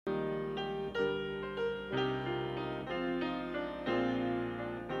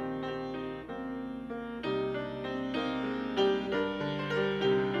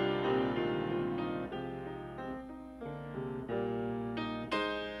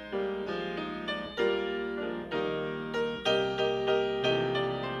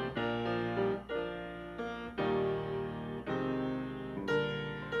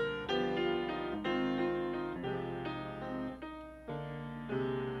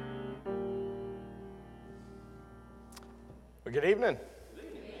Well, good evening.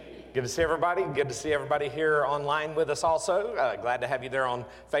 Good to see everybody. Good to see everybody here online with us also. Glad to have you there on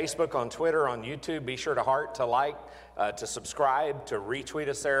Facebook, on Twitter, on YouTube. Be sure to heart, to like, to subscribe, to retweet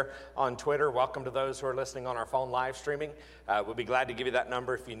us there on Twitter. Welcome to those who are listening on our phone live streaming. We'll be glad to give you that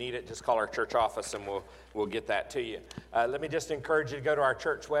number. If you need it, just call our church office and we'll get that to you. Let me just encourage you to go to our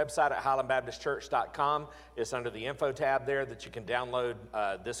church website at highlandbaptistchurch.com. It's under the info tab there that you can download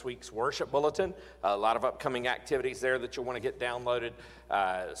this week's worship bulletin. A lot of upcoming activities there that you'll want to get downloaded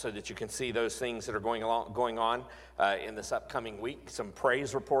so that you can see those things that are going on in this upcoming week. Some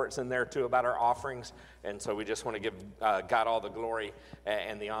praise reports in there too about our offerings. And so we just want to give God all the glory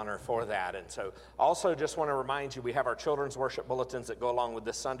and the honor for that. And so also just want to remind you, we have our children's worship bulletins that go along with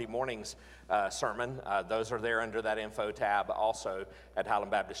this Sunday morning's sermon. Those are there under that info tab also at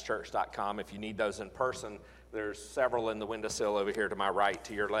highlandbaptistchurch.com. If you need those in person, there's several in the windowsill over here to my right,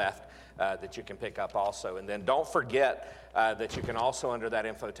 to your left, that you can pick up also. And then don't forget that you can also, under that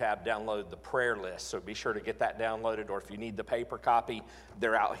info tab, download the prayer list. So be sure to get that downloaded, or if you need the paper copy,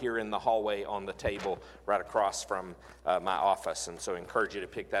 they're out here in the hallway on the table right across from my office. And so I encourage you to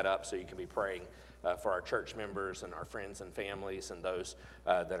pick that up so you can be praying for our church members and our friends and families and those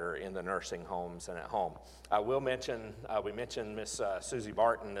that are in the nursing homes and at home. We mentioned Miss Susie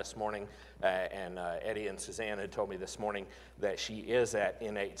Barton this morning, and Eddie and Suzanne had told me this morning that she is at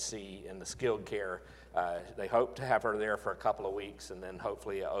NHC in the skilled care. They hope to have her there for a couple of weeks and then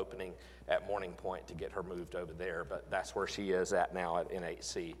hopefully an opening at Morning Point to get her moved over there, but that's where she is at now at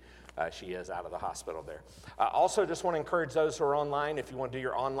NHC. She is out of the hospital there. Also, just want to encourage those who are online, if you want to do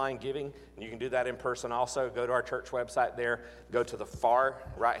your online giving, and you can do that in person also, go to our church website there, go to the far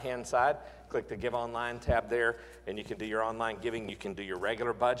right-hand side, click the Give Online tab there, and you can do your online giving. You can do your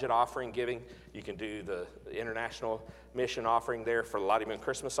regular budget offering giving. You can do the international mission offering there for the Lottie Moon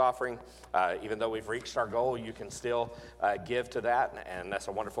Christmas offering. Even though we've reached our goal, you can still give to that, and that's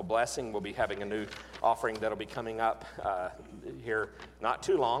a wonderful blessing. We'll be having a new offering that'll be coming up here not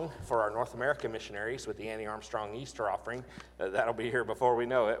too long for our North American missionaries with the Annie Armstrong Easter offering. That'll be here before we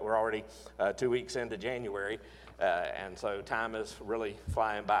know it. We're already 2 weeks into January. And so time is really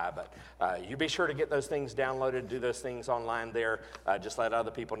flying by. But you be sure to get those things downloaded, do those things online there. Just let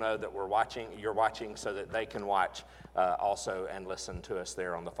other people know that you're watching so that they can watch also and listen to us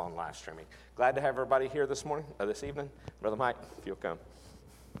there on the phone live streaming. Glad to have everybody here this evening. Brother Mike, if you'll come.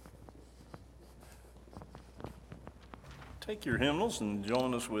 Take your hymnals and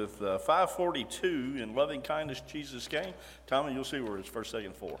join us with 542 in Loving Kindness Jesus Came. Tommy, you'll see where it's first,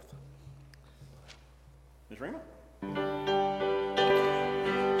 second, fourth. Ms. Rima?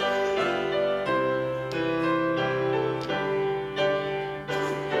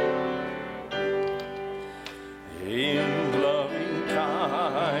 In loving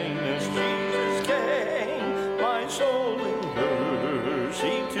kindness Jesus came, my soul in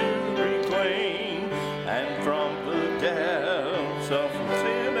mercy to reclaim, and from the depths of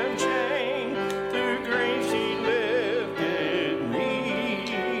sin and shame, through grace he lifted me.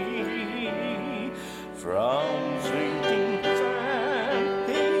 From sinking sand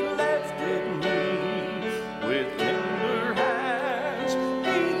he lifted me, with tender hands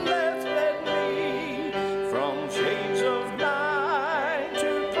he lifted me, from shades of night to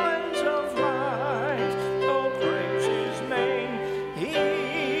plains of light. Oh, praise his name, he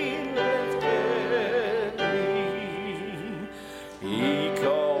lifted me. He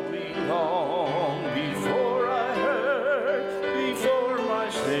called me long before I heard, before my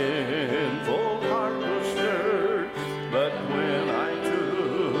sinful heart was stirred.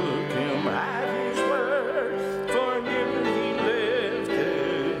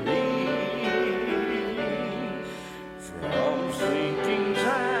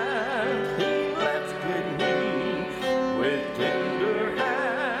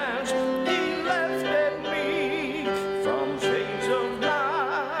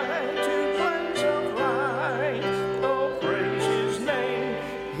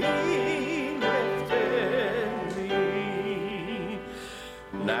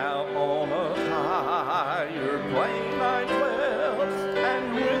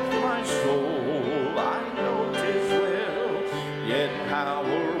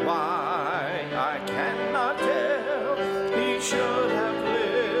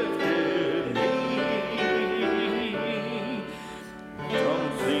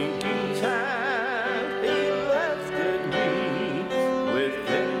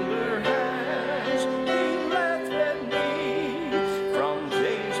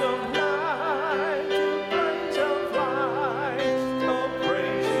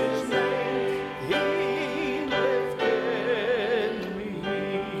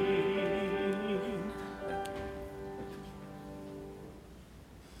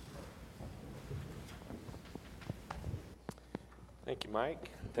 you, Mike.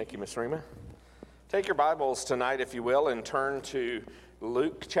 Thank you, Miss Rima. Take your Bibles tonight, if you will, and turn to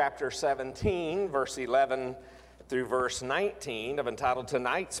Luke chapter 17, verse 11 through verse 19 of entitled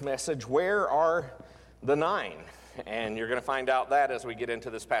tonight's message, Where Are the Nine? And you're going to find out that as we get into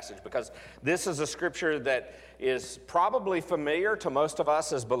this passage, because this is a scripture that is probably familiar to most of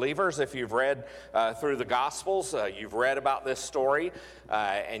us as believers. If you've read through the Gospels, you've read about this story,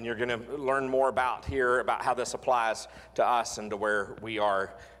 and you're going to learn more about how this applies to us and to where we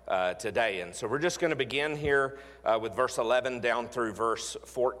are today. And so we're just going to begin here with verse 11 down through verse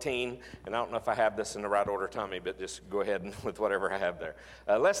 14. And I don't know if I have this in the right order, Tommy, but just go ahead and with whatever I have there.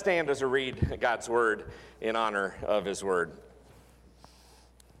 Let's stand as we read God's word in honor of his word.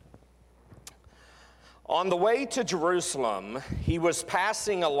 On the way to Jerusalem, he was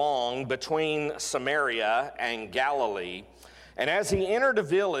passing along between Samaria and Galilee. And as he entered a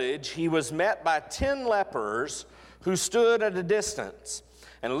village, he was met by 10 lepers who stood at a distance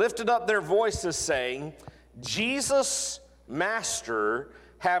and lifted up their voices, saying, Jesus, Master,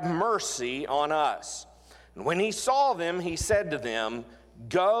 have mercy on us. And when he saw them, he said to them,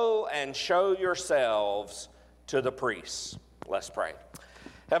 Go and show yourselves to the priests. Let's pray.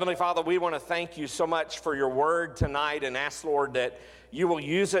 Heavenly Father, we want to thank you so much for your word tonight and ask, Lord, that you will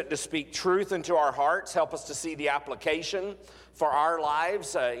use it to speak truth into our hearts. Help us to see the application for our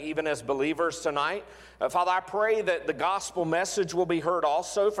lives, even as believers tonight. Father, I pray that the gospel message will be heard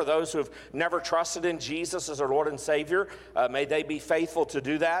also for those who have never trusted in Jesus as their Lord and Savior. May they be faithful to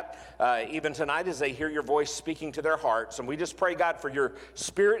do that even tonight as they hear your voice speaking to their hearts. And we just pray, God, for your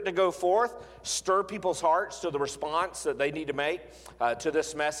Spirit to go forth, stir people's hearts to the response that they need to make to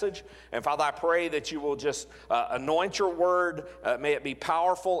this message. And Father, I pray that you will just anoint your word. May it be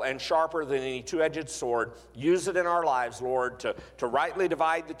powerful and sharper than any two-edged sword. Use it in our lives, Lord, to rightly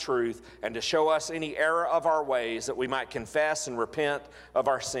divide the truth and to show us any error of our ways, that we might confess and repent of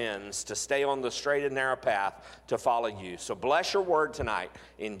our sins, to stay on the straight and narrow path to follow you. So bless your word tonight.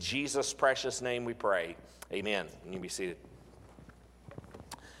 In Jesus' precious name we pray. Amen. You can be seated.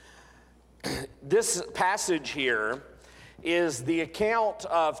 This passage here is the account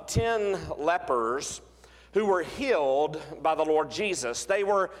of 10 lepers who were healed by the Lord Jesus. They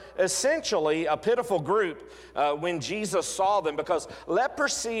were essentially a pitiful group when Jesus saw them, because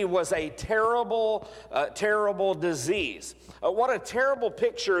leprosy was a terrible, terrible disease. What a terrible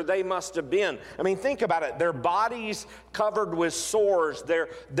picture they must have been. I mean, think about it. Their bodies covered with sores,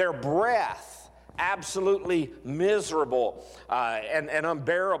 their breath absolutely miserable and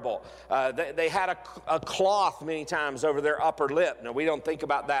unbearable. They had a cloth many times over their upper lip. Now, we don't think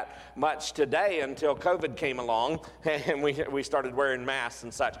about that much today until COVID came along and we started wearing masks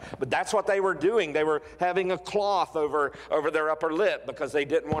and such. But that's what they were doing. They were having a cloth over their upper lip because they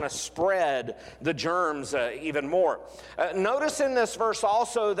didn't want to spread the germs even more. Notice in this verse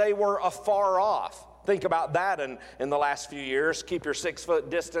also they were afar off. Think about that in the last few years. Keep your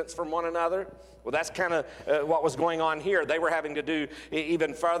 6-foot distance from one another. Well, that's kind of what was going on here. They were having to do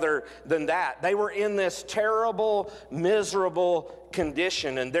even further than that. They were in this terrible, miserable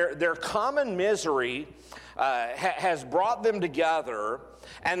condition, and their common misery has brought them together,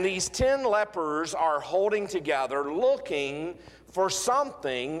 and these 10 lepers are holding together, looking for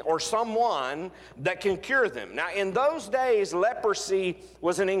something or someone that can cure them. Now, in those days, leprosy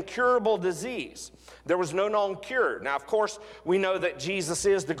was an incurable disease. There was no known cure. Now, of course, we know that Jesus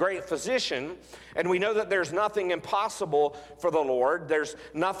is the great physician, and we know that there's nothing impossible for the Lord. There's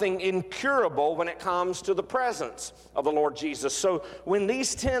nothing incurable when it comes to the presence of the Lord Jesus. So when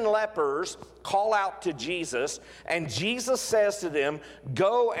these 10 lepers call out to Jesus, and Jesus says to them,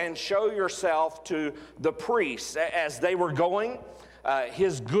 Go and show yourself to the priests. As they were going,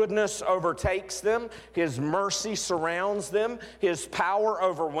 his goodness overtakes them, his mercy surrounds them, his power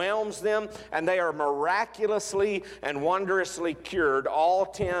overwhelms them, and they are miraculously and wondrously cured, all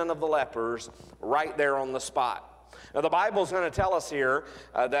 10 of the lepers, right there on the spot. Now, the Bible's going to tell us here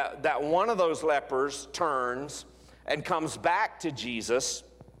that one of those lepers turns and comes back to Jesus,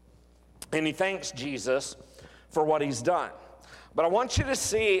 and he thanks Jesus for what he's done. But I want you to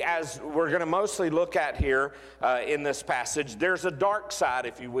see, as we're going to mostly look at here in this passage, there's a dark side,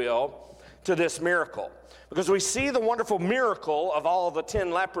 if you will, to this miracle. Because we see the wonderful miracle of all the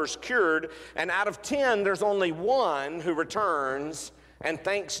 10 lepers cured, and out of 10, there's only one who returns and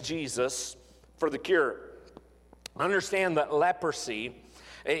thanks Jesus for the cure. Understand that leprosy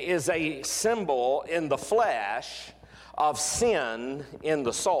is a symbol in the flesh of sin in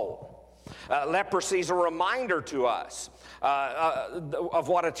the soul. Leprosy is a reminder to us of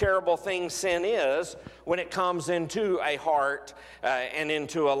what a terrible thing sin is when it comes into a heart and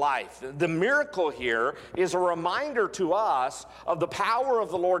into a life. The miracle here is a reminder to us of the power of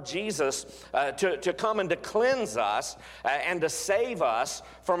the Lord Jesus to come and to cleanse us and to save us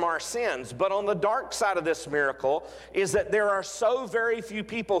from our sins. But on the dark side of this miracle is that there are so very few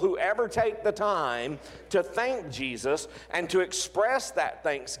people who ever take the time to thank Jesus and to express that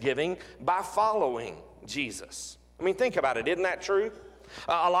thanksgiving by following Jesus. I mean, think about it. Isn't that true?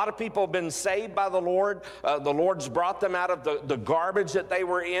 A lot of people have been saved by the Lord. The Lord's brought them out of the garbage that they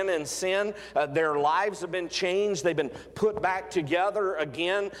were in sin. Their lives have been changed. They've been put back together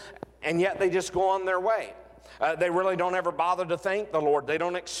again, and yet they just go on their way. They really don't ever bother to thank the Lord. They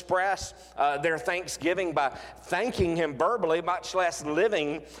don't express their thanksgiving by thanking Him verbally, much less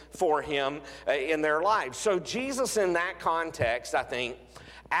living for Him in their lives. So Jesus, in that context, I think,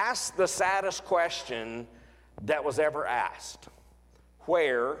 asked the saddest question that was ever asked.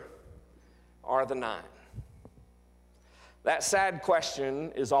 Where are the 9? That sad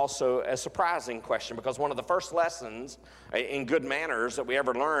question is also a surprising question, because one of the first lessons in good manners that we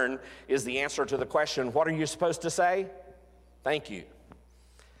ever learn is the answer to the question, what are you supposed to say? Thank you.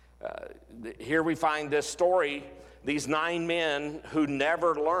 Here we find this story, these 9 men who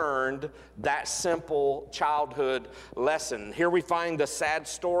never learned that simple childhood lesson. Here we find the sad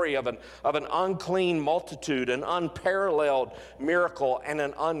story of an unclean multitude, an unparalleled miracle, and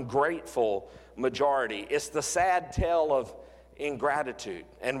an ungrateful majority. It's the sad tale of ingratitude.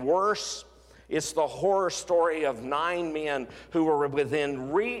 And worse, it's the horror story of 9 men who were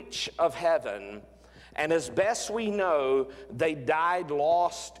within reach of heaven, and as best we know, they died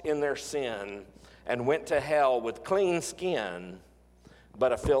lost in their sin and went to hell with clean skin,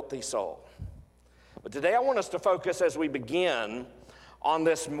 but a filthy soul. But today I want us to focus, as we begin, on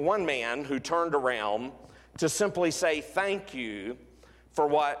this one man who turned around to simply say thank you for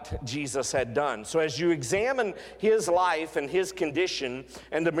what Jesus had done. So as you examine his life and his condition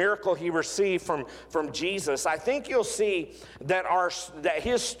and the miracle he received from Jesus, I think you'll see that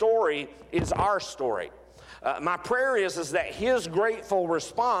his story is our story. My prayer is that his grateful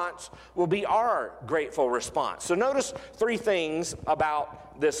response will be our grateful response. So notice 3 things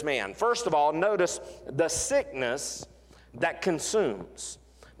about this man. First of all, notice the sickness that consumes.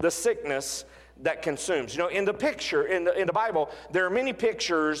 The sickness that consumes. You know, in the picture, in the Bible, there are many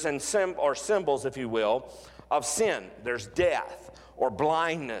pictures and symbols, if you will, of sin. There's death, or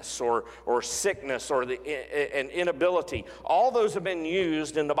blindness, or sickness, or an inability. All those have been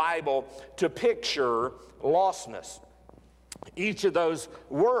used in the Bible to picture lostness. Each of those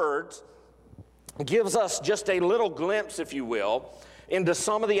words gives us just a little glimpse, if you will, into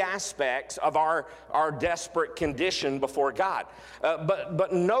some of the aspects of our desperate condition before God.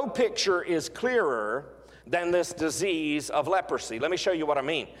 But no picture is clearer than this disease of leprosy. Let me show you what I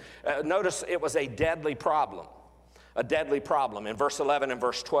mean. Notice it was a deadly problem. A deadly problem in verse 11 and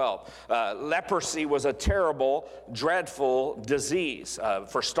verse 12. Leprosy was a terrible, dreadful disease.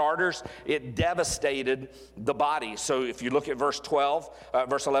 For starters, it devastated the body. So if you look at verse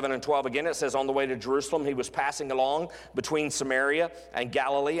 11 and 12 again, it says, on the way to Jerusalem, he was passing along between Samaria and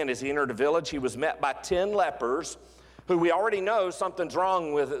Galilee, and as he entered a village, he was met by 10 lepers, who we already know something's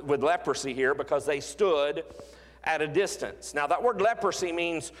wrong with leprosy here, because they stood at a distance. Now, that word leprosy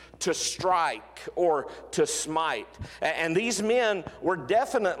means to strike or to smite. And these men were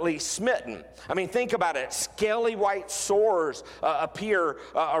definitely smitten. I mean, think about it. Scaly white sores appear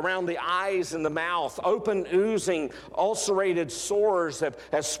around the eyes and the mouth. Open, oozing, ulcerated sores have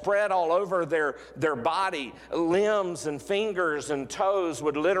spread all over their body. Limbs and fingers and toes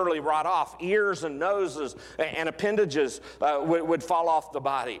would literally rot off. Ears and noses and appendages would fall off the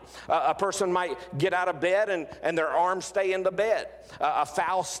body. A person might get out of bed and their arms stay in the bed. A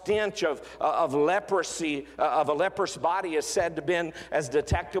foul stench of leprosy, of a leprous body, is said to have been as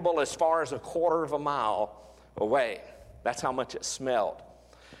detectable as far as a quarter of a mile away. That's how much it smelled.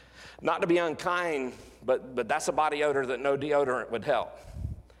 Not to be unkind, but that's a body odor that no deodorant would help.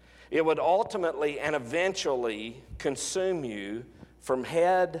 It would ultimately and eventually consume you from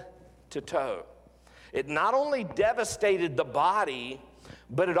head to toe. It not only devastated the body,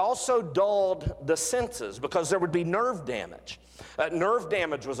 but it also dulled the senses, because there would be nerve damage. Nerve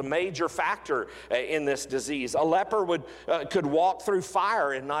damage was a major factor in this disease. A leper could walk through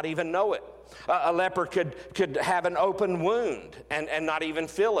fire and not even know it. A leper could have an open wound and not even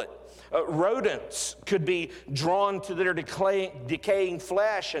feel it. Rodents could be drawn to their decaying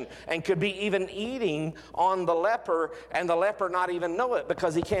flesh and could be even eating on the leper, and the leper not even know it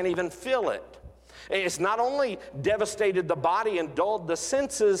because he can't even feel it. It's not only devastated the body and dulled the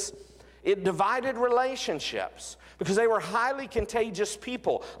senses, It divided relationships because they were highly contagious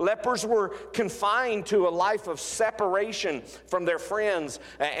people. Lepers were confined to a life of separation from their friends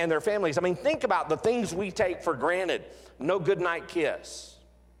and their families. I mean, think about the things we take for granted. No goodnight kiss,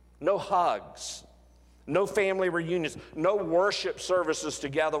 no hugs, no family reunions, no worship services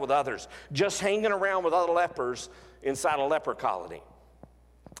together with others, just hanging around with other lepers inside a leper colony.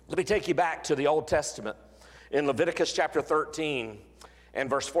 Let me take you back to the Old Testament in Leviticus chapter 13 and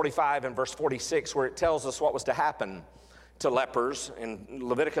verse 45 and verse 46, where it tells us what was to happen to lepers. In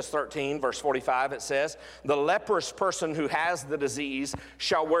Leviticus 13, verse 45, it says, "The leprous person who has the disease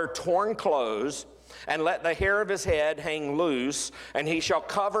shall wear torn clothes, and let the hair of his head hang loose, and he shall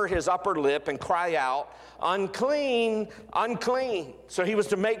cover his upper lip and cry out, 'Unclean, unclean.'" So he was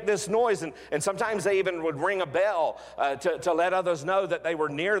to make this noise, and sometimes they even would ring a bell to let others know that they were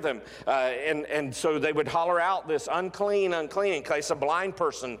near them. And so they would holler out this, "Unclean, unclean," in case a blind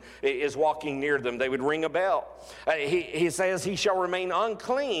person is walking near them. They would ring a bell. He says he shall remain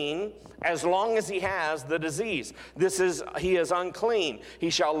unclean as long as he has the disease. He is unclean. He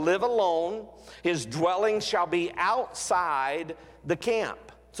shall live alone. His dwelling shall be outside the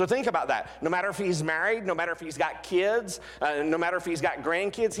camp. So think about that. No matter if he's married, no matter if he's got kids, no matter if he's got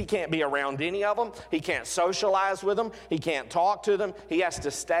grandkids, he can't be around any of them. He can't socialize with them. He can't talk to them. He has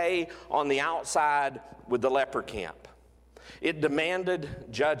to stay on the outside with the leper camp. It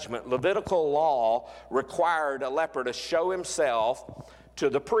demanded judgment. Levitical law required a leper to show himself to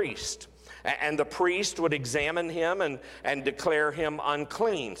the priest. And the priest would examine him and declare him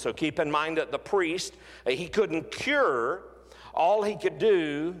unclean. So keep in mind that the priest, he couldn't cure. All he could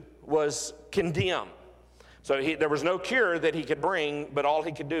do was condemn. So there was no cure that he could bring, but all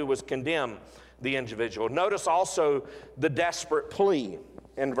he could do was condemn the individual. Notice also the desperate plea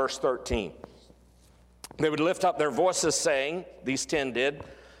in verse 13. They would lift up their voices saying, these 10 did,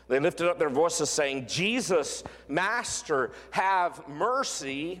 they lifted up their voices saying, "Jesus, Master, have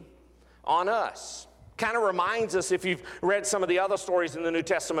mercy on us." Kind of reminds us, if you've read some of the other stories in the New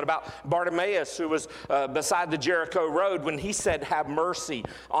Testament about Bartimaeus, who was beside the Jericho road when he said, "Have mercy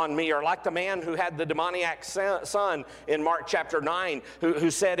on me," or like the man who had the demoniac son in Mark chapter 9, who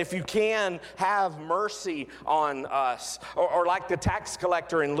said, "If you can, have mercy on us," or like the tax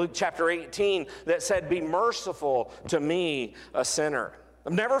collector in Luke chapter 18 that said, "Be merciful to me, a sinner."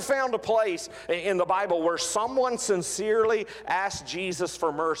 I've never found a place in the Bible where someone sincerely asked Jesus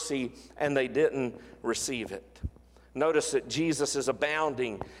for mercy and they didn't receive it. Notice that Jesus is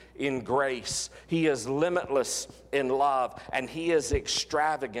abounding in grace. He is limitless in love, and he is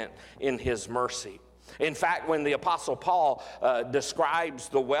extravagant in his mercy. In fact, when the Apostle Paul describes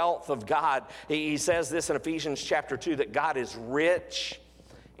the wealth of God, he says this in Ephesians chapter 2, that God is rich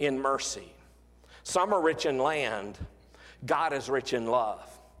in mercy. Some are rich in land. God is rich in love.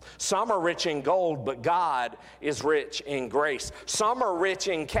 Some are rich in gold, but God is rich in grace. Some are rich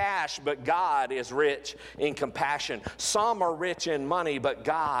in cash, but God is rich in compassion. Some are rich in money, but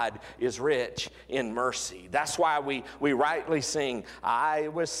God is rich in mercy. That's why we rightly sing, "I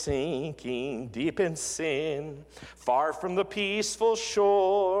was sinking deep in sin, far from the peaceful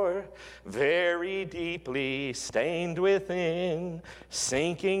shore, very deeply stained within,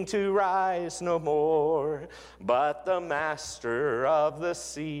 sinking to rise no more. But the master of the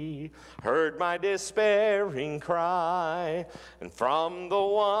sea heard my despairing cry, and from the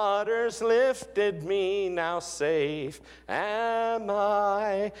waters lifted me, now safe am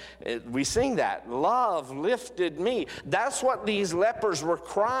I." We sing that. Love lifted me. That's what these lepers were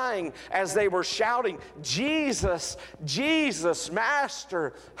crying as they were shouting, "Jesus, Jesus,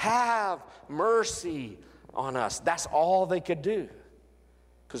 Master, have mercy on us." That's all they could do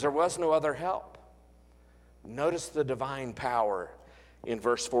because there was no other help. Notice the divine power in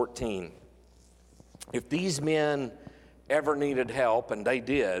verse 14. If these men ever needed help, and they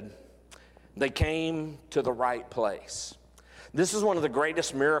did, they came to the right place. This is one of the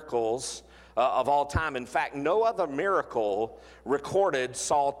greatest miracles of all time. In fact, no other miracle recorded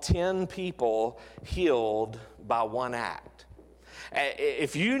saw 10 people healed by one act.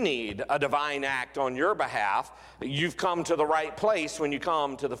 If you need a divine act on your behalf, you've come to the right place when you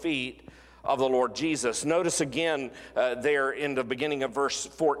come to the feet of the Lord Jesus. Notice again there in the beginning of verse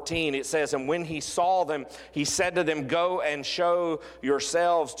 14, it says, "And when he saw them, he said to them, 'Go and show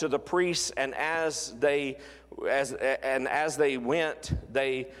yourselves to the priests.' And as they went,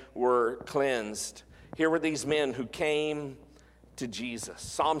 they were cleansed." Here were these men who came to Jesus.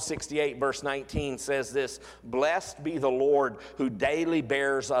 Psalm 68 verse 19 says this, "Blessed be the Lord who daily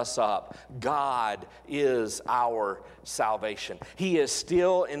bears us up. God is our salvation." He is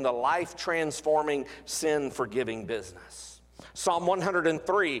still in the life-transforming, sin-forgiving business. Psalm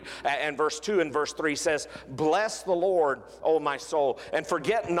 103 and verse 2 and verse 3 says, "Bless the Lord, O my soul, and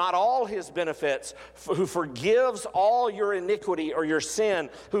forget not all his benefits, who forgives all your iniquity or your sin,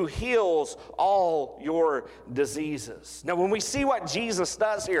 who heals all your diseases." Now, when we see what Jesus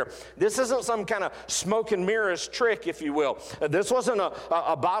does here, this isn't some kind of smoke and mirrors trick, if you will. This wasn't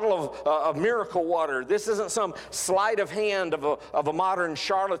a bottle of miracle water. This isn't some sleight of hand of a modern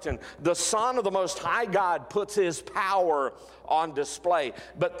charlatan. The Son of the Most High God puts his power on display.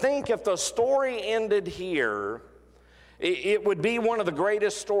 But think, if the story ended here, it would be one of the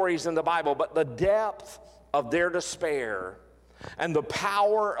greatest stories in the Bible. But the depth of their despair and the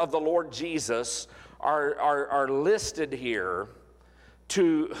power of the Lord Jesus are listed here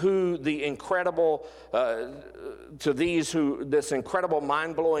to who the incredible, to these who this incredible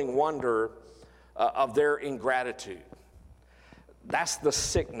mind-blowing wonder of their ingratitude. That's the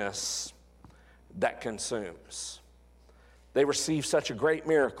sickness that consumes. They received such a great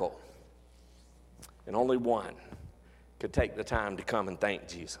miracle, and only one could take the time to come and thank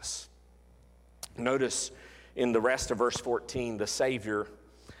Jesus. Notice in the rest of verse 14, the Savior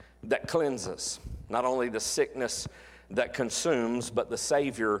that cleanses. Not only the sickness that consumes, but the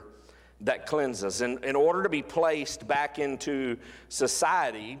Savior that cleanses. In order to be placed back into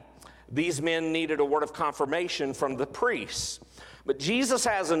society, these men needed a word of confirmation from the priests. But Jesus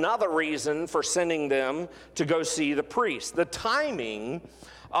has another reason for sending them to go see the priest. The timing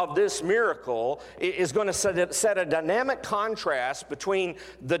of this miracle is going to set a dynamic contrast between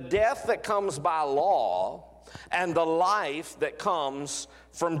the death that comes by law and the life that comes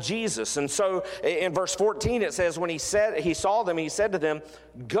from Jesus. And so in verse 14 it says, when he saw them, he said to them,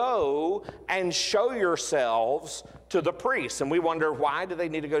 "Go and show yourselves to the priests." And we wonder, why do they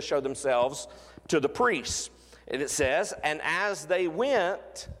need to go show themselves to the priests? And it says, "And as they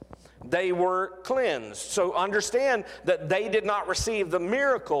went, they were cleansed." So understand that they did not receive the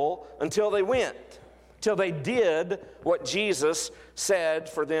miracle until they went, till they did what Jesus said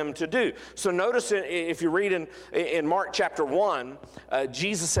for them to do. So notice, if you read in Mark chapter 1,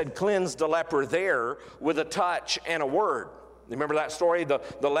 Jesus had cleansed a leper there with a touch and a word. Remember that story? The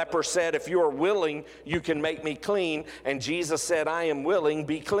leper said, "If you are willing, you can make me clean." And Jesus said, "I am willing,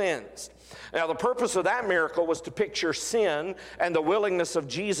 be cleansed." Now, the purpose of that miracle was to picture sin and the willingness of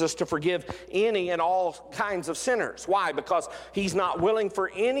Jesus to forgive any and all kinds of sinners. Why? Because he's not willing for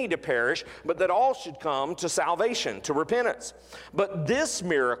any to perish, but that all should come to salvation, to repentance. But this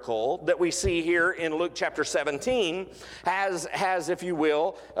miracle that we see here in Luke chapter 17 has, if you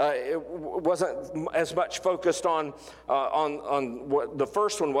will, it wasn't as much focused on what the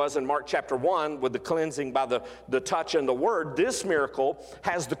first one was in Mark chapter 1 with the cleansing by the touch and the word. This miracle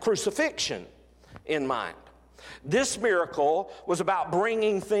has the crucifixion in mind. This miracle was about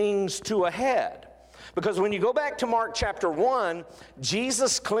bringing things to a head. Because when you go back to Mark chapter 1,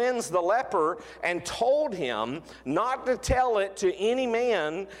 Jesus cleansed the leper and told him not to tell it to any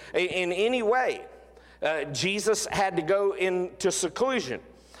man in any way. Jesus had to go into seclusion,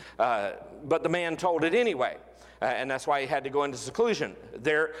 but the man told it anyway. And that's why he had to go into seclusion.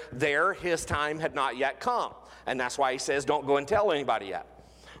 There, his time had not yet come. And that's why he says, don't go and tell anybody yet.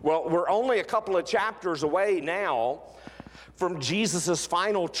 Well, we're only a couple of chapters away now from Jesus'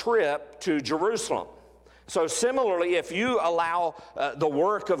 final trip to Jerusalem. So similarly, if you allow the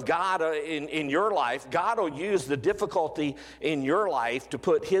work of God in your life, God will use the difficulty in your life to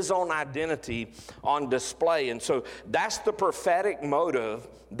put his own identity on display. And so that's the prophetic motive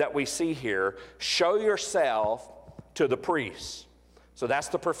that we see here. Show yourself to the priests. So that's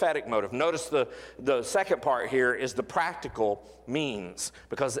the prophetic motive. Notice the second part here is the practical means,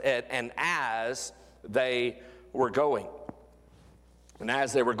 because and as they were going. And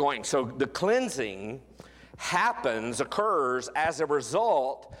as they were going. So the cleansing occurs as a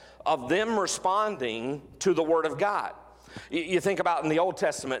result of them responding to the word of God. You think about in the Old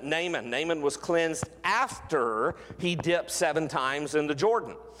Testament, Naaman. Naaman was cleansed after he dipped 7 times in the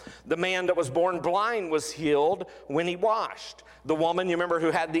Jordan. The man that was born blind was healed when he washed. The woman, you remember, who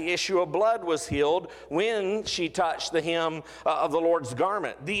had the issue of blood was healed when she touched the hem of the Lord's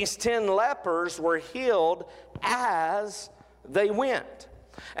garment. These 10 lepers were healed as they went.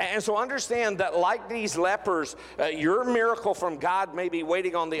 And so understand that like these lepers, your miracle from God may be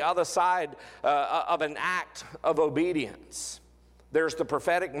waiting on the other side of an act of obedience. There's the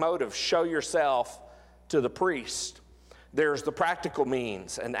prophetic motive, show yourself to the priest. There's the practical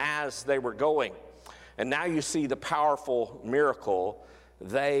means, and as they were going. And now you see the powerful miracle,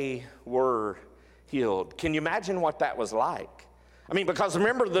 they were healed. Can you imagine what that was like? I mean, because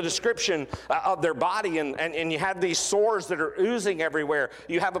remember the description of their body, and you have these sores that are oozing everywhere.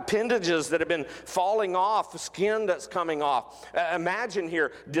 You have appendages that have been falling off, skin that's coming off. Imagine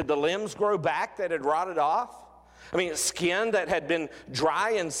here, did the limbs grow back that had rotted off? I mean, skin that had been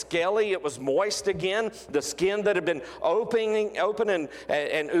dry and scaly, it was moist again. The skin that had been open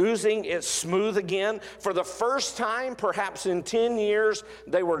and oozing, it's smooth again. For the first time, perhaps in 10 years,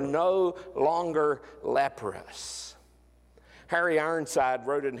 they were no longer leprous. Harry Ironside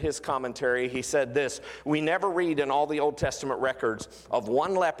wrote in his commentary, he said this: "We never read in all the Old Testament records of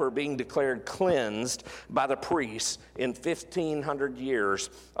one leper being declared cleansed by the priests in 1,500 years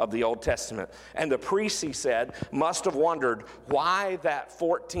of the Old Testament. And the priests," he said, "must have wondered why that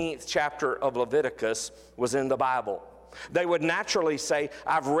 14th chapter of Leviticus was in the Bible. They would naturally say,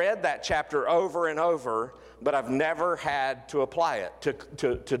 I've read that chapter over and over, but I've never had to apply it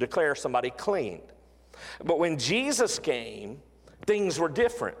to declare somebody clean. But when Jesus came, things were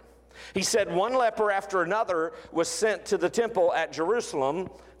different. He said one leper after another was sent to the temple at Jerusalem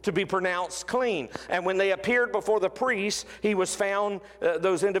to be pronounced clean. And when they appeared before the priest, he was found,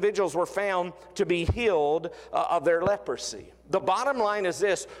 those individuals were found to be healed of their leprosy. The bottom line is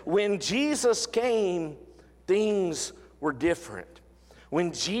this: when Jesus came, things were different.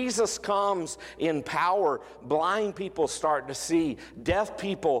 When Jesus comes in power, blind people start to see, deaf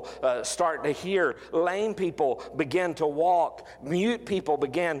people start to hear, lame people begin to walk, mute people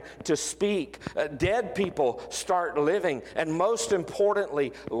begin to speak, dead people start living, and most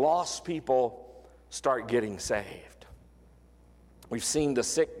importantly, lost people start getting saved. We've seen the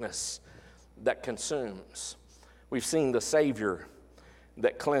sickness that consumes. We've seen the Savior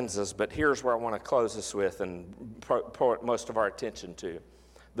that cleanses, but here's where I want to close this with and put most of our attention to: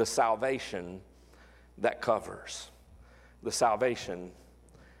 the salvation that covers. The salvation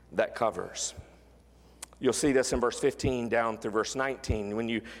that covers. You'll see this in verse 15 down through verse 19. When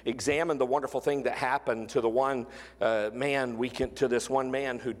you examine the wonderful thing that happened to the one man, to this one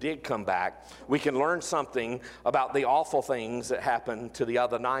man who did come back, we can learn something about the awful things that happened to the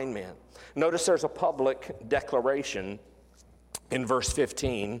other 9 men. Notice there's a public declaration in verse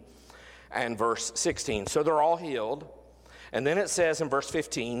 15 and verse 16. So they're all healed. And then it says in verse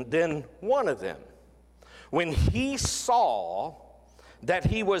 15, then one of them, when he saw that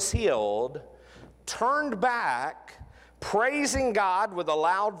he was healed, turned back, praising God with a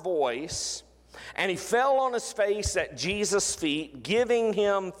loud voice, and he fell on his face at Jesus' feet, giving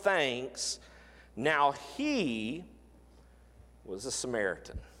him thanks. Now he was a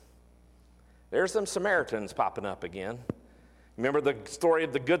Samaritan. There's some Samaritans popping up again. Remember the story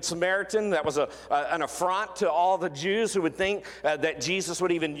of the Good Samaritan? That was an affront to all the Jews who would think that Jesus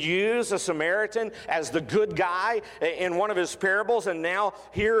would even use a Samaritan as the good guy in one of his parables. And now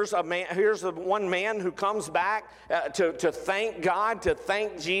here's the one man who comes back to thank God, to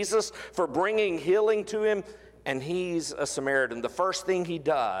thank Jesus for bringing healing to him. And he's a Samaritan. The first thing he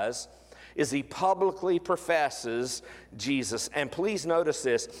does is he publicly professes Jesus. And please notice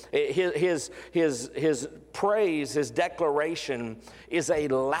this, his praise, his declaration is a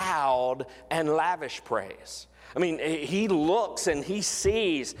loud and lavish praise. I mean, he looks and he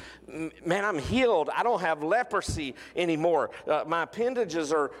sees, man, I'm healed. I don't have leprosy anymore. My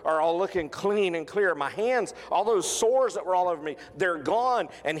appendages are all looking clean and clear. My hands, all those sores that were all over me, they're gone.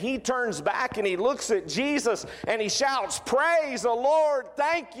 And he turns back and he looks at Jesus and he shouts, praise the Lord.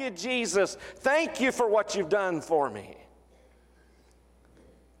 Thank you, Jesus. Thank you for what you've done for me.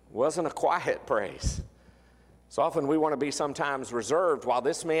 It wasn't a quiet praise. So often we want to be sometimes reserved. While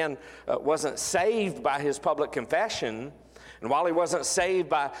this man wasn't saved by his public confession, and while he wasn't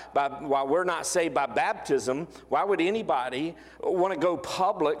saved while we're not saved by baptism, why would anybody want to go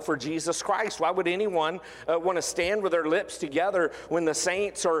public for Jesus Christ? Why would anyone want to stand with their lips together when the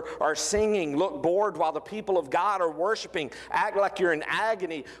saints are singing, look bored while the people of God are worshiping, act like you're in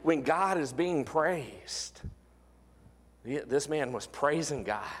agony when God is being praised? This man was praising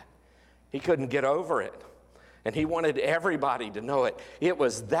God. He couldn't get over it. And he wanted everybody to know it. It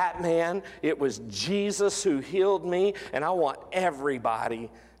was that man, it was Jesus who healed me, and I want everybody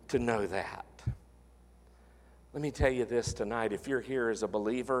to know that. Let me tell you this tonight. If you're here as a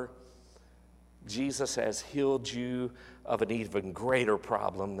believer, Jesus has healed you of an even greater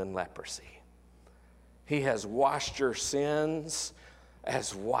problem than leprosy. He has washed your sins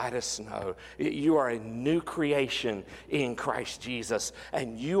as white as snow. You are a new creation in Christ Jesus,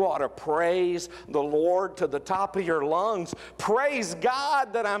 and you ought to praise the Lord to the top of your lungs. Praise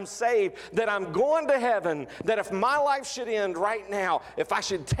God that I'm saved, that I'm going to heaven, that if my life should end right now, if I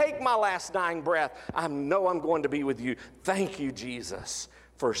should take my last dying breath, I know I'm going to be with you. Thank you, Jesus,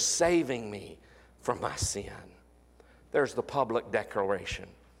 for saving me from my sin. There's the public declaration.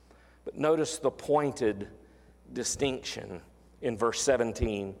 But notice the pointed distinction in verse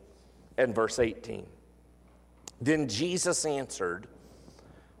 17 and verse 18. Then Jesus answered,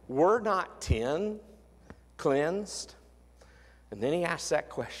 "Were not 10 cleansed?" And then he asked that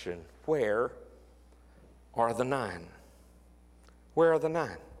question, where are the 9? Where are the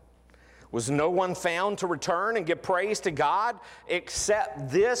 9? Was no one found to return and give praise to God except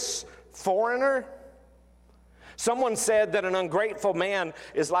this foreigner? Someone said that an ungrateful man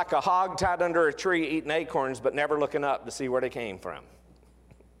is like a hog tied under a tree eating acorns but never looking up to see where they came from.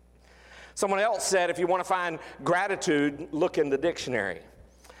 Someone else said if you want to find gratitude, look in the dictionary.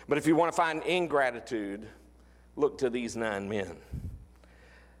 But if you want to find ingratitude, look to these 9 men.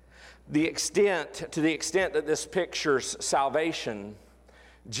 To the extent that this pictures salvation,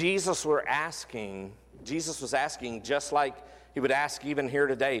 Jesus was asking, just like he would ask even here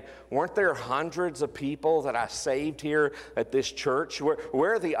today, weren't there hundreds of people that I saved here at this church?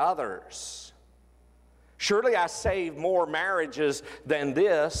 Where are the others? Surely I saved more marriages than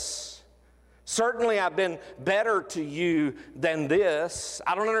this. Certainly I've been better to you than this.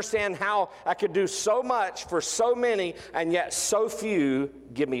 I don't understand how I could do so much for so many and yet so few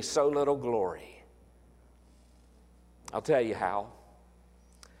give me so little glory. I'll tell you how.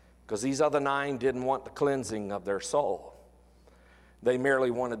 Because these other 9 didn't want the cleansing of their soul. They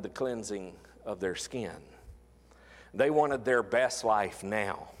merely wanted the cleansing of their skin. They wanted their best life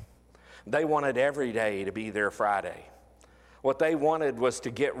now. They wanted every day to be their Friday. What they wanted was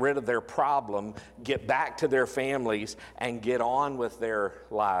to get rid of their problem, get back to their families, and get on with their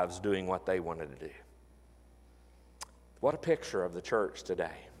lives doing what they wanted to do. What a picture of the church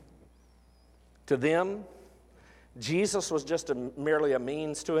today. To them, Jesus was just merely a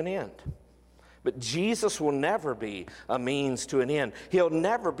means to an end. But Jesus will never be a means to an end. He'll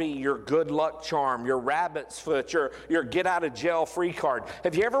never be your good luck charm, your rabbit's foot, your get out of jail free card.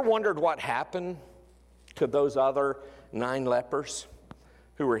 Have you ever wondered what happened to those other 9 lepers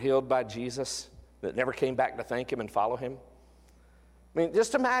who were healed by Jesus that never came back to thank him and follow him? I mean,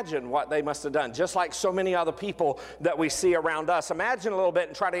 just imagine what they must have done, just like so many other people that we see around us. Imagine a little bit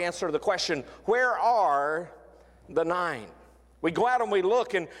and try to answer the question, where are the 9? We go out and we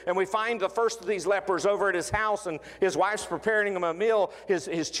look and we find the first of these lepers over at his house, and his wife's preparing him a meal.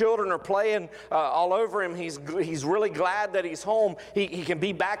 His children are playing all over him. He's really glad that he's home. He can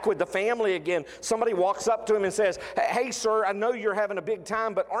be back with the family again. Somebody walks up to him and says, "Hey, sir, I know you're having a big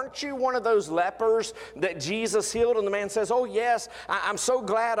time, but aren't you one of those lepers that Jesus healed?" And the man says, "Oh, yes, I'm so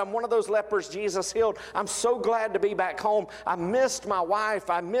glad I'm one of those lepers Jesus healed. I'm so glad to be back home. I missed my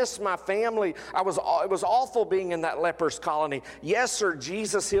wife. I missed my family. It was awful being in that lepers colony. Yes, sir,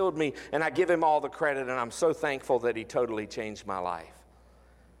 Jesus healed me, and I give him all the credit, and I'm so thankful that he totally changed my life."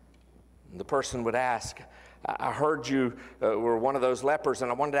 And the person would ask, "I heard you were one of those lepers, and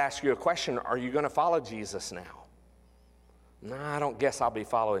I wanted to ask you a question. Are you going to follow Jesus now?" "No, I don't guess I'll be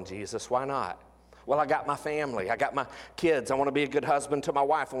following Jesus. Why not?" "Well, I got my family. I got my kids. I want to be a good husband to my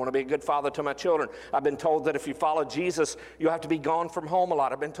wife. I want to be a good father to my children. I've been told that if you follow Jesus, you have to be gone from home a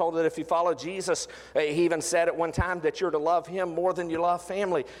lot. I've been told that if you follow Jesus," he even said at one time, "that you're to love him more than you love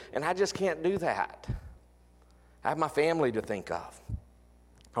family. And I just can't do that. I have my family to think of.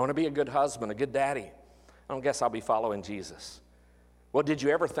 I want to be a good husband, a good daddy. I don't guess I'll be following Jesus." "Well, did you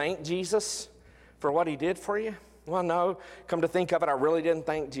ever thank Jesus for what he did for you?" "Well, no. Come to think of it, I really didn't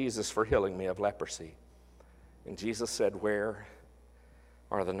thank Jesus for healing me of leprosy." And Jesus said, "Where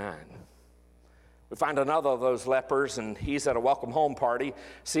are the 9? We find another of those lepers, and he's at a welcome home party,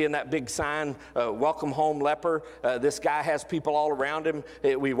 seeing that big sign, welcome home leper. This guy has people all around him.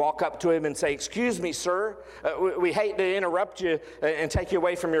 We walk up to him and say, "Excuse me, sir, we hate to interrupt you and take you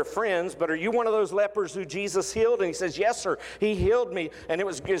away from your friends, but are you one of those lepers who Jesus healed?" And he says, "Yes, sir, he healed me, and it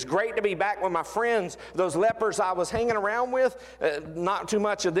was great to be back with my friends. Those lepers I was hanging around with, not too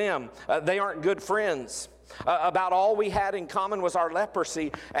much of them. They aren't good friends. About all we had in common was our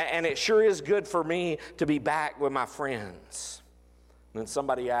leprosy, and it sure is good for me to be back with my friends." And then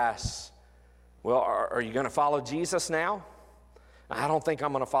somebody asks, "Well, are you going to follow Jesus now?" "I don't think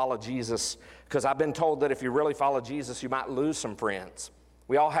I'm going to follow Jesus, because I've been told that if you really follow Jesus, you might lose some friends.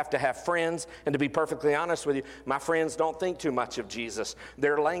 We all have to have friends, and to be perfectly honest with you, my friends don't think too much of Jesus.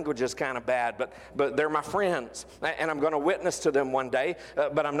 Their language is kind of bad, but they're my friends, and I'm going to witness to them one day,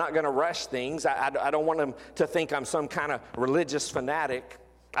 but I'm not going to rush things. I don't want them to think I'm some kind of religious fanatic.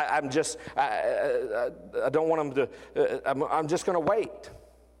 I don't want them to, I'm just going to wait,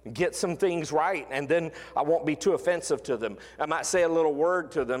 get some things right, and then I won't be too offensive to them. I might say a little word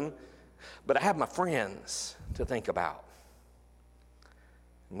to them, but I have my friends to think about."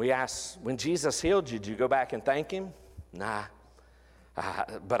 We ask, when Jesus healed you, did you go back and thank him? Nah,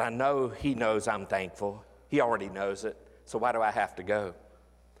 but I know he knows I'm thankful. He already knows it. So why do I have to go?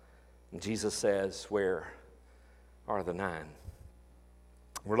 And Jesus says, where are the 9?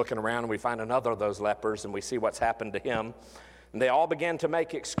 We're looking around and we find another of those lepers and we see what's happened to him. And they all began to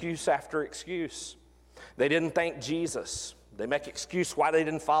make excuse after excuse. They didn't thank Jesus. They make excuse why they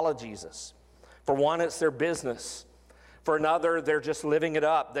didn't follow Jesus. For one, it's their business. For another, they're just living it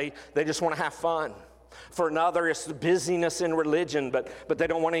up. They just want to have fun. For another, it's the busyness in religion, but they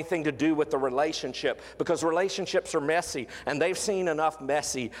don't want anything to do with the relationship because relationships are messy, and they've seen enough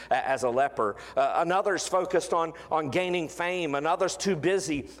messy as a leper. Another's focused on gaining fame. Another's too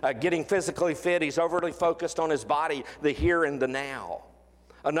busy getting physically fit. He's overly focused on his body, the here and the now.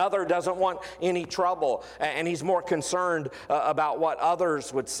 Another doesn't want any trouble, and he's more concerned about what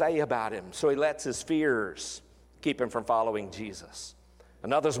others would say about him, so he lets his fears keep him from following Jesus.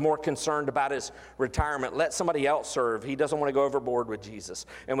 Another's more concerned about his retirement. Let somebody else serve. He doesn't want to go overboard with Jesus.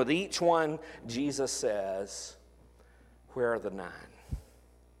 And with each one, Jesus says, where are the 9?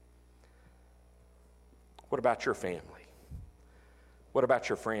 What about your family? What about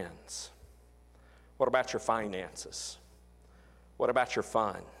your friends? What about your finances? What about your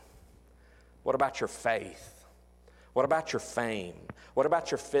fun? What about your faith? What about your fame? What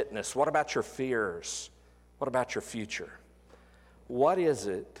about your fitness? What about your fears? What about your future? What is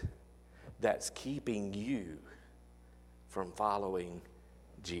it that's keeping you from following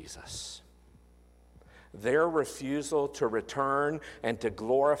Jesus? Their refusal to return and to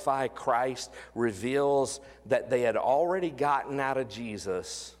glorify Christ reveals that they had already gotten out of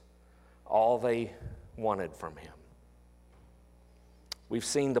Jesus all they wanted from him. We've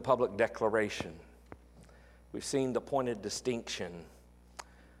seen the public declaration. We've seen the pointed distinction.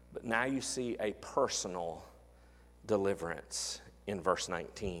 But now you see a personal deliverance in verse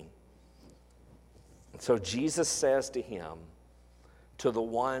 19. And so Jesus says to him, to the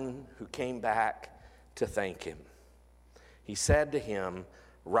one who came back to thank him, he said to him,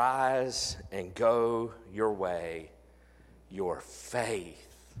 rise and go your way. Your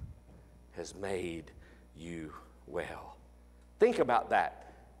faith has made you well. Think about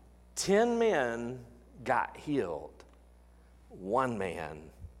that. 10 men got healed. 1 man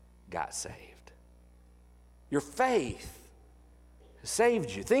got saved. Your faith saved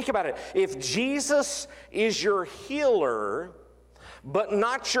you. Think about it. If Jesus is your healer, but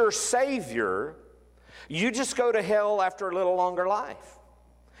not your Savior, you just go to hell after a little longer life.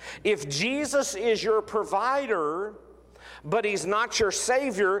 If Jesus is your provider, but he's not your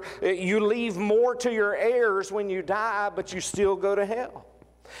Savior, you leave more to your heirs when you die, but you still go to hell.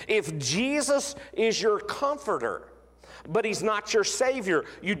 If Jesus is your comforter, but he's not your Savior,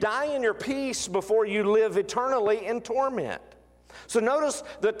 you die in your peace before you live eternally in torment. So notice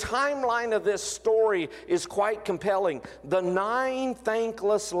the timeline of this story is quite compelling. The 9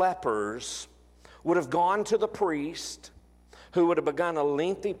 thankless lepers would have gone to the priest, who would have begun a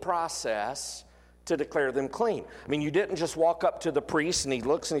lengthy process to declare them clean. I mean, you didn't just walk up to the priest and he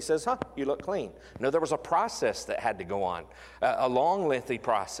looks and he says, you look clean. No, there was a process that had to go on, a long, lengthy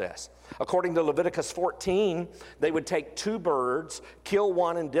process. According to Leviticus 14, they would take 2 birds, kill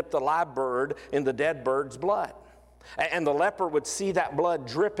one and dip the live bird in the dead bird's blood. And the leper would see that blood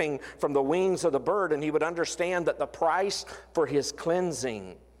dripping from the wings of the bird, and he would understand that the price for his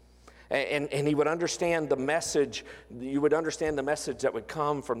cleansing, and he would understand the message, you would understand the message that would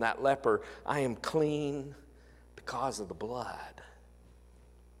come from that leper: I am clean because of the blood.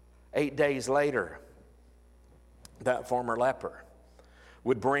 8 days later, that former leper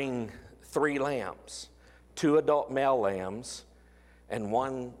would bring 3 lambs, 2 adult male lambs, and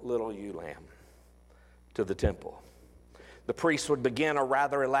 1 little ewe lamb to the temple. The priest would begin a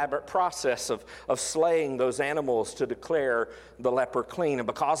rather elaborate process of slaying those animals to declare the leper clean. And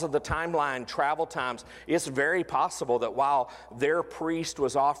because of the timeline, travel times, it's very possible that while their priest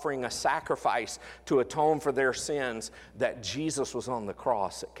was offering a sacrifice to atone for their sins, that Jesus was on the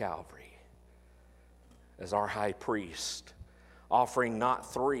cross at Calvary as our high priest, offering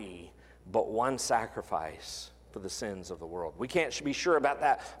not 3, but 1 sacrifice for the sins of the world. We can't be sure about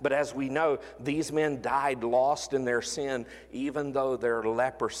that, but as we know, these men died lost in their sin, even though their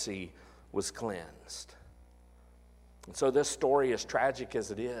leprosy was cleansed. And so this story, as tragic as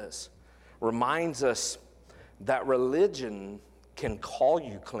it is, reminds us that religion can call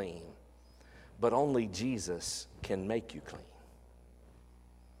you clean, but only Jesus can make you clean.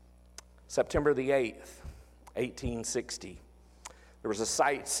 September the 8th, 1860, there was a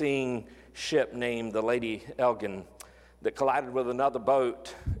sightseeing ship named the Lady Elgin that collided with another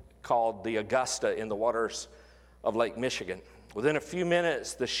boat called the Augusta in the waters of Lake Michigan. Within a few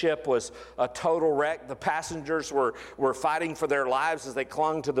minutes, the ship was a total wreck. The passengers were fighting for their lives as they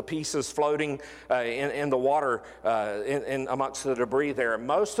clung to the pieces floating in the water in amongst the debris there.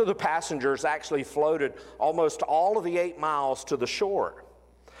 Most of the passengers actually floated almost all of the 8 miles to the shore.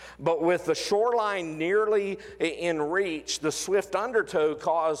 But with the shoreline nearly in reach, the swift undertow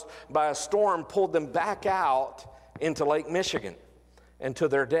caused by a storm pulled them back out into Lake Michigan and to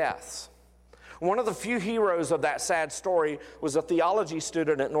their deaths. One of the few heroes of that sad story was a theology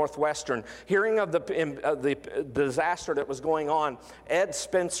student at Northwestern. Hearing of the disaster that was going on, Ed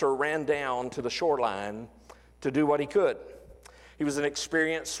Spencer ran down to the shoreline to do what he could. He was an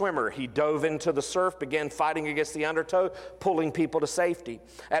experienced swimmer. He dove into the surf, began fighting against the undertow, pulling people to safety.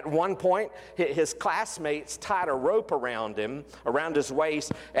 At one point, his classmates tied a rope around him, around his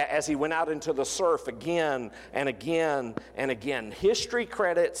waist, as he went out into the surf again and again and again. History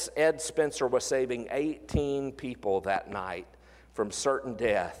credits Ed Spencer with saving 18 people that night from certain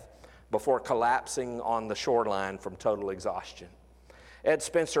death before collapsing on the shoreline from total exhaustion. Ed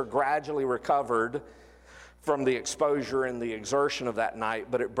Spencer gradually recovered from the exposure and the exertion of that night,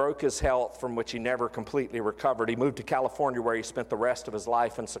 but it broke his health, from which he never completely recovered. He moved to California, where he spent the rest of his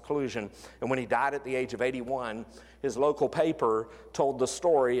life in seclusion. And when he died at the age of 81, his local paper told the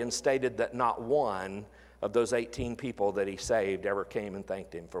story and stated that not one of those 18 people that he saved ever came and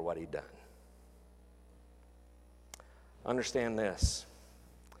thanked him for what he'd done. Understand this: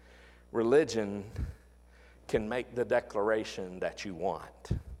 religion can make the declaration that you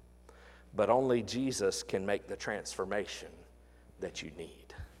want, but only Jesus can make the transformation that you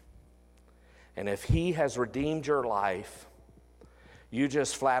need. And if he has redeemed your life, you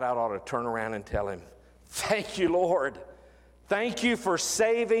just flat out ought to turn around and tell him, "Thank you, Lord. Thank you for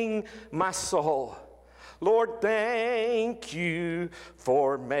saving my soul. Lord, thank you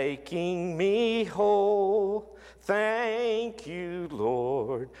for making me whole. Thank you,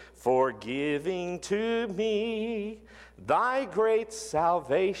 Lord, for giving to me thy great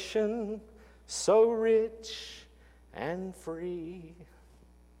salvation, so rich and free."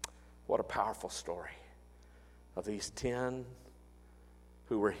 What a powerful story of these 10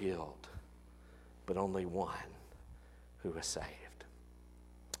 who were healed, but only one who was saved.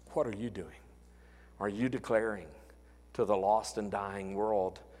 What are you doing? Are you declaring to the lost and dying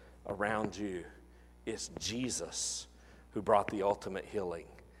world around you, it's Jesus who brought the ultimate healing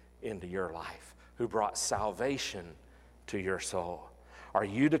into your life, who brought salvation to your soul? Are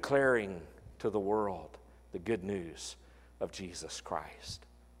you declaring to the world the good news of Jesus Christ?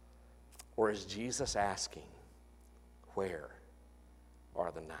 Or is Jesus asking, where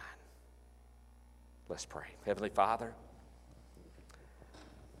are the 9? Let's pray. Heavenly Father,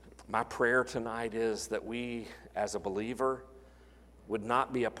 my prayer tonight is that we as a believer would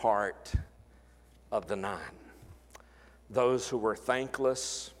not be a part of the 9. Those who were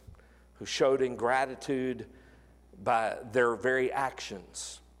thankless, who showed ingratitude by their very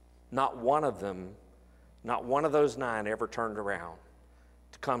actions. Not one of them, not one of those 9 ever turned around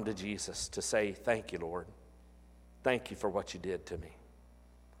to come to Jesus to say, "Thank you, Lord. Thank you for what you did to me."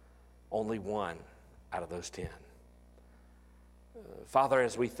 Only one out of those 10. Father,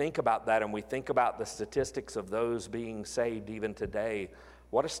 as we think about that and we think about the statistics of those being saved even today,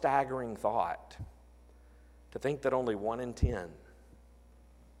 what a staggering thought to think that only 1 in 10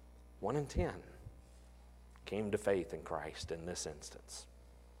 came to faith in Christ in this instance.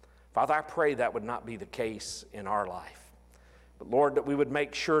 Father, I pray that would not be the case in our life. But Lord, that we would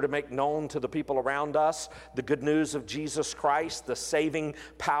make sure to make known to the people around us the good news of Jesus Christ, the saving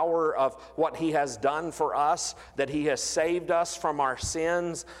power of what he has done for us, that he has saved us from our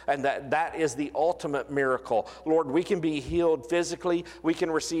sins, and that is the ultimate miracle. Lord, we can be healed physically, we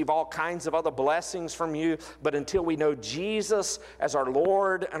can receive all kinds of other blessings from you, but until we know Jesus as our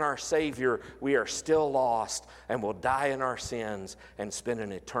Lord and our Savior, we are still lost and will die in our sins and spend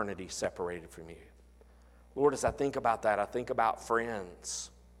an eternity separated from you. Lord, as I think about that, I think about friends.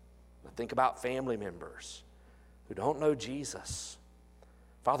 I think about family members who don't know Jesus.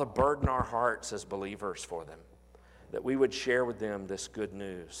 Father, burden our hearts as believers for them, that we would share with them this good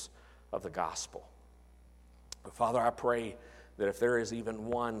news of the gospel. Father, I pray that if there is even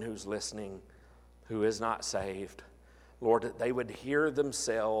one who's listening who is not saved, Lord, that they would hear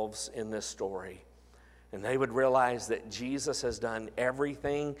themselves in this story, and they would realize that Jesus has done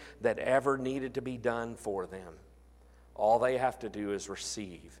everything that ever needed to be done for them. All they have to do is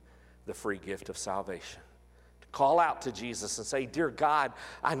receive the free gift of salvation. To call out to Jesus and say, "Dear God,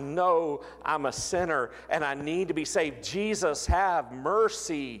 I know I'm a sinner and I need to be saved. Jesus, have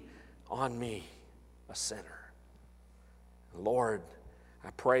mercy on me, a sinner." Lord, I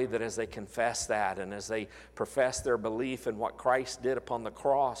pray that as they confess that and as they profess their belief in what Christ did upon the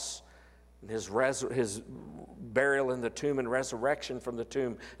cross, and his burial in the tomb and resurrection from the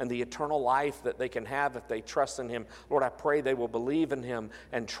tomb, and the eternal life that they can have if they trust in him, Lord, I pray they will believe in him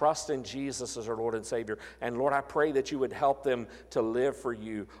and trust in Jesus as our Lord and Savior. And Lord, I pray that you would help them to live for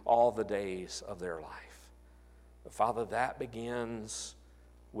you all the days of their life. But Father, that begins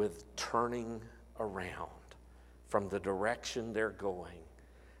with turning around from the direction they're going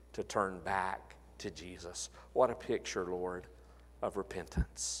to turn back to Jesus. What a picture, Lord, of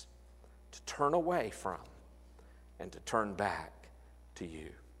repentance. To turn away from and to turn back to you.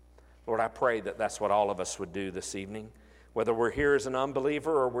 Lord, I pray that that's what all of us would do this evening. Whether we're here as an unbeliever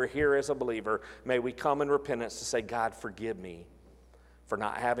or we're here as a believer, may we come in repentance to say, God, forgive me for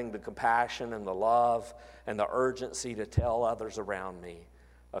not having the compassion and the love and the urgency to tell others around me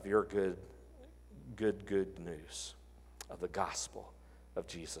of your good news of the gospel of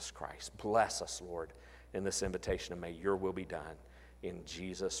Jesus Christ. Bless us, Lord, in this invitation, and may your will be done. In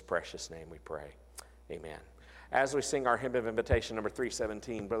Jesus' precious name we pray. Amen. As we sing our hymn of invitation, number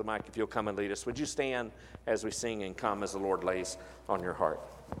 317, Brother Mike, if you'll come and lead us, would you stand as we sing and come as the Lord lays on your heart?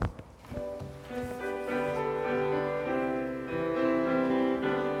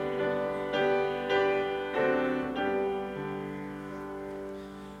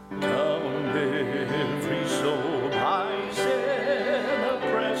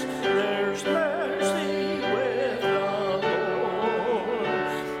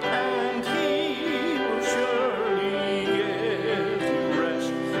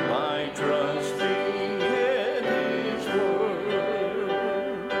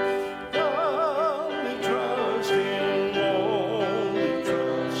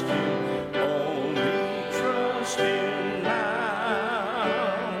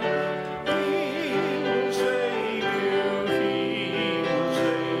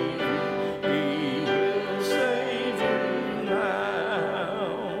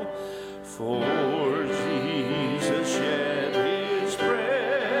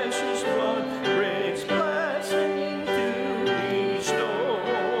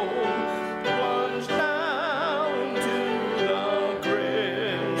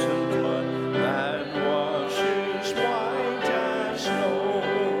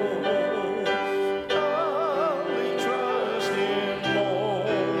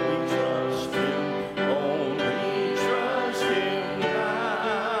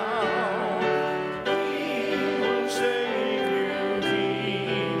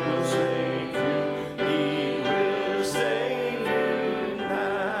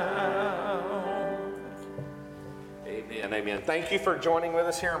 Thank you for joining with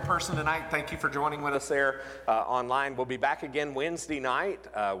us here in person tonight. Thank you for joining with us there online. We'll be back again Wednesday night.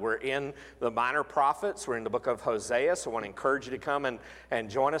 We're in the Minor Prophets. We're in the book of Hosea, so I want to encourage you to come and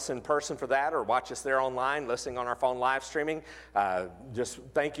join us in person for that, or watch us there online, listening on our phone live streaming. Just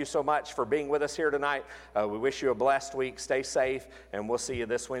thank you so much for being with us here tonight. We wish you a blessed week. Stay safe, and we'll see you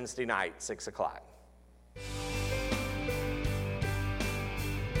this Wednesday night, 6 o'clock.